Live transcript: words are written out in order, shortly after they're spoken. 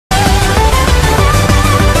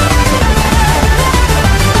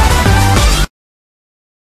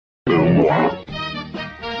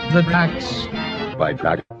The Rax. By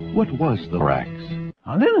track. What was the Rax?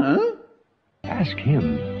 I don't know. Ask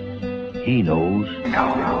him. He knows.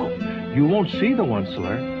 No. You won't see the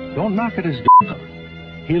Onceler. Don't knock at his door.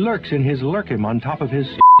 He lurks in his lurkim on top of his.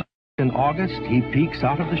 In August, he peeks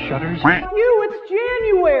out of the shutters. It's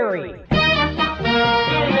January.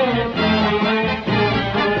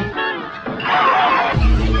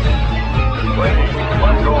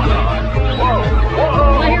 What's going on?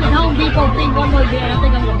 Whoa! I hear Home Depot thing one more day. I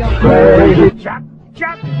think I'm gonna go. Chop,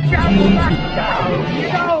 chop, chop, down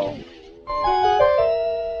you go.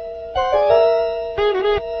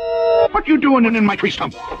 What you doing in my tree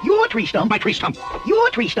stump? Your tree stump. My tree stump. Your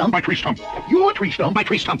tree stump. My tree stump. Your tree stump. My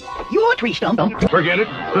tree stump. Your tree stump. Forget it.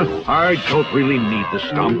 I don't really need the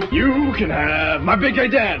stump. You can have my big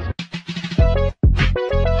dad.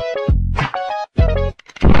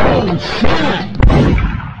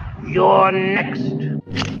 You're next.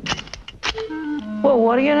 Well,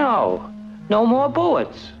 what do you know? No more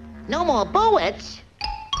bullets. No more bullets?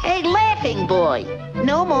 Hey, laughing boy,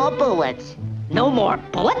 no more bullets. No more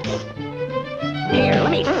bullets? Here,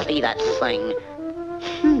 let me see that thing.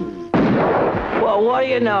 Well, what do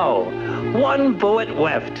you know? One bullet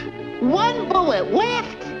left. One bullet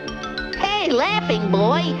left? Hey, laughing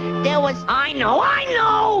boy, there was... I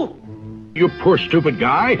know! You poor stupid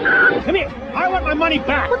guy. Come here. I want my money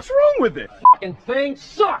back. What's wrong with it? Fucking thing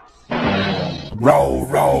sucks. Roll,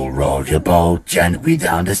 roll, roll your boat gently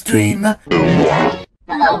down the stream.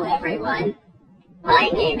 Hello, everyone. My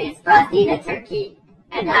name is Frosty the Turkey,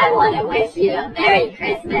 and I want to wish you a Merry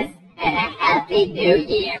Christmas and a Happy New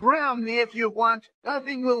Year. Brown me if you want.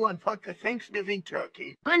 Nothing will unfuck a Thanksgiving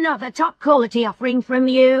turkey. Another top quality offering from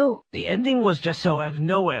you. The ending was just so out of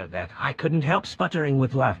nowhere that I couldn't help sputtering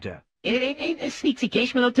with laughter. A sneaky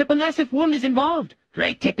occasional tip unless if one is involved.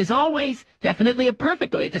 Great tip as always. Definitely a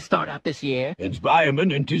perfect way to start out this year.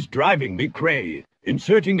 Environment and 'tis driving me cray.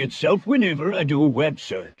 Inserting itself whenever I do a web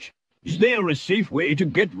search. Is there a safe way to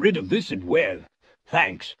get rid of this and where?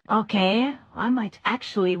 Thanks. Okay, I might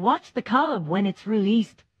actually watch the column when it's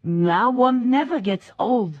released. Now one never gets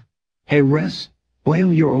old. Hey, Russ,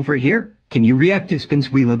 while you're over here, can you react to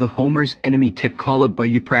Spinzwheel of the Homer's enemy tip called by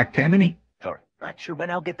Eupractamini? Sure. Not sure when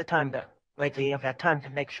I'll get the time though. Lately I've had time to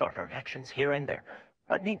make shorter reactions here and there.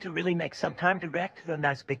 I need to really make some time to react to the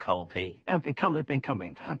nice big LP. And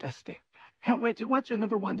becoming fantastic. Can't wait to watch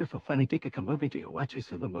another wonderful funny Dickica movie to watch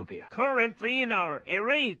us of the movie. Currently in our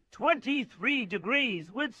area, 23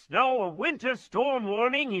 degrees with snow. A winter storm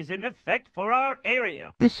warning is in effect for our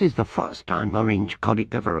area. This is the first time Orange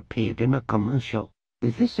Colic ever appeared in a commercial.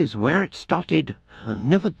 This is where it started, and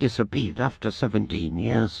never disappeared after 17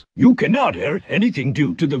 years. You cannot hear anything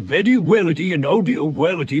due to the video quality and audio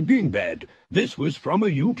quality being bad. This was from a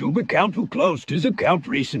YouTube account who closed his account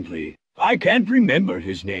recently. I can't remember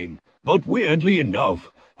his name, but weirdly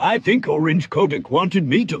enough, I think Orange Kodak wanted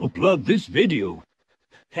me to upload this video.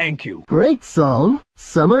 Thank you. Great song.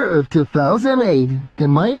 Summer of 2008, in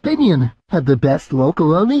my opinion, had the best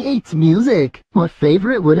local-only 8s music. My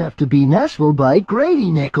favorite would have to be Nashville by Grady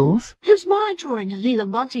Nichols. Here's my drawing of Leela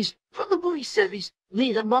Montes from the movie series.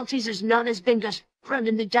 Leela Montes is known as Binga's friend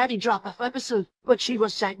in the Daddy Drop-Off episode, but she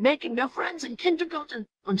was sad making no friends in kindergarten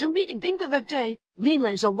until meeting Binga that day.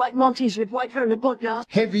 Leela is a white Montes with white hair and a button.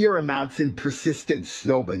 Heavier amounts and persistent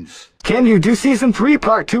slogans. Can you do Season 3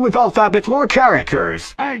 Part 2 with all bit more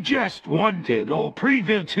characters? I just wanted all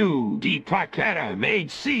Preville 2 Di Placata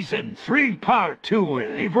made Season 3 Part 2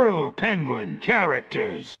 with April Penguin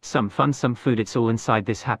characters. Some fun, some food, it's all inside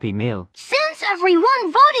this Happy Meal. Since everyone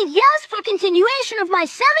voted yes for continuation of my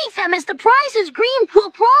semi-famous The Price is Green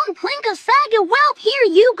Pool Prong Plinka Saga, well, here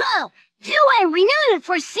you go. Do I renew it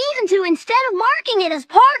for Season 2 instead of marking it as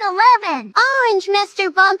Part 11? Orange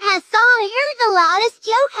Mr. Bump has song, here's the loudest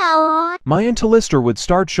joke hour. My Intelister would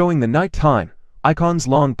start showing the nighttime icons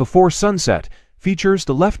long before sunset. Features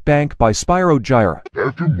The Left Bank by Spyro Gyra.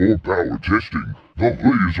 After more power testing, the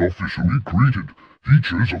hood is officially created.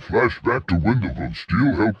 Features a flashback to when the Von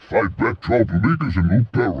Steel helped fight back troublemakers and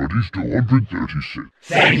loot parodies to 136.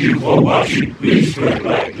 Thank you for watching. Please click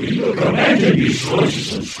like, leave a comment, and be sure to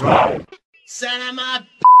subscribe. Son of a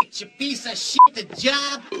bitch, you piece of shit, the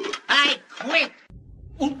job, I quit.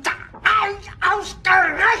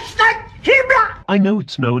 I know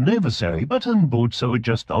it's no anniversary, but I'm bored, so I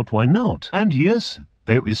just thought why not? And yes,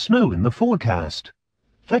 there is snow in the forecast.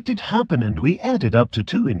 Fact, it happened and we added up to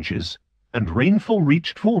 2 inches. And rainfall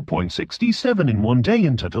reached 4.67 in one day,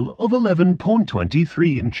 in total of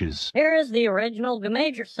 11.23 inches. Here is the original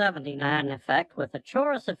Major 79 effect with a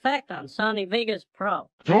chorus effect on Sony Vegas Pro.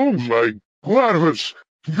 Sounds like Gladys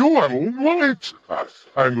You're right.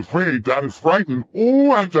 I'm afraid that is frightened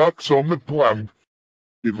all adults on the planet.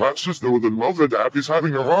 It looks as though the mother duck is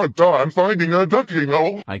having a hard time finding a ducking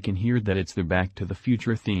hole. I can hear that it's the Back to the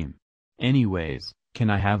Future theme. Anyways,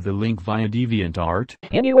 can I have the link via DeviantArt?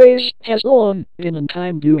 Anyways, has long been in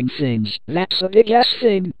time doing things. That's a big ass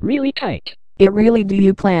thing, really tight. It really do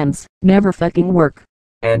you plans, never fucking work.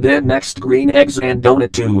 And then next Green Eggs and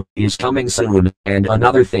Donut 2 is coming soon, and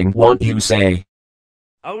another thing won't you say?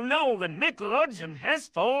 Oh no, the Nickelodeon has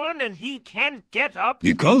fallen and he can't get up.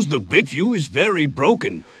 Because the BitView is very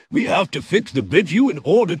broken. We have to fix the BitView in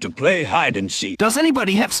order to play hide and seek. Does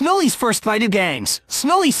anybody have Snully's first fighter games?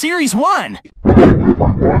 Snully Series 1!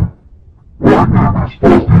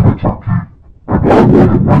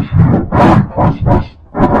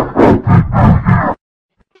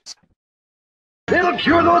 It'll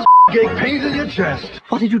cure those ache pains in your chest.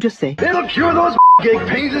 What did you just say? It'll cure those ache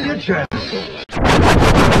pains in your chest.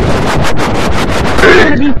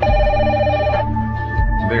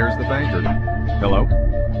 There's the banker. Hello?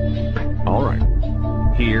 All right.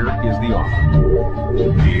 Here is the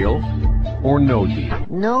offer. Deal or no deal?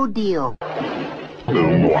 No deal.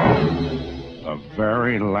 The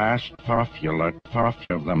very last puffulent puff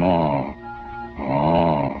of them all.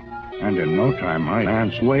 Oh, and in no time my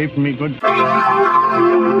hands waved me good.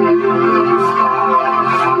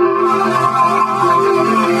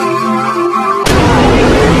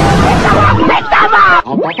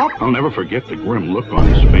 I'll never forget the grim look on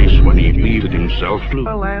his face when he beated himself to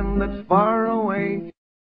a land that's far away.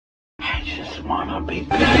 I just wanna be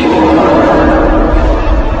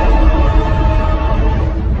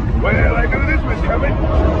Well, I knew this was coming.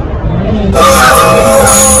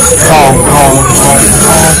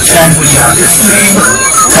 And we on the stream.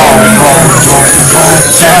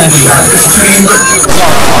 And we on the stream.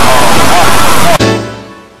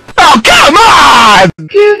 Oh, come on!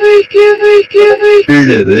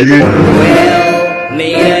 Well,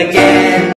 me again.